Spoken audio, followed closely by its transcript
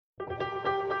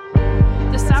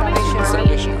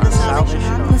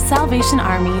Salvation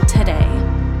Army today.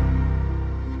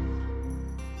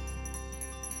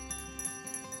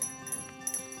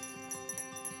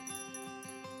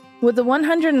 With the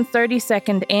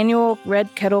 132nd Annual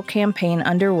Red Kettle Campaign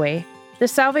underway, the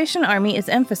Salvation Army is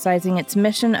emphasizing its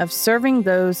mission of serving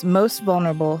those most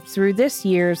vulnerable through this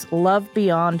year's Love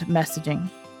Beyond messaging.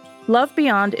 Love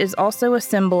Beyond is also a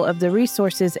symbol of the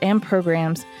resources and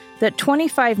programs that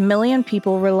 25 million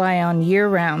people rely on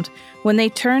year-round when they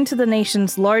turn to the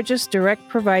nation's largest direct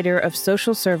provider of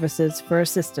social services for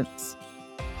assistance.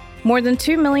 More than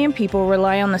 2 million people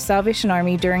rely on the Salvation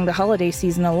Army during the holiday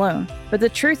season alone, but the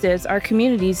truth is our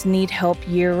communities need help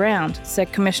year-round,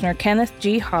 said Commissioner Kenneth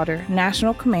G. Hodder,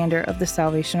 National Commander of the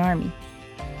Salvation Army.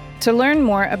 To learn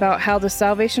more about how the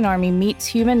Salvation Army meets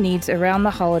human needs around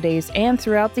the holidays and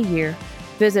throughout the year,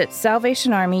 visit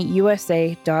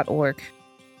salvationarmyusa.org.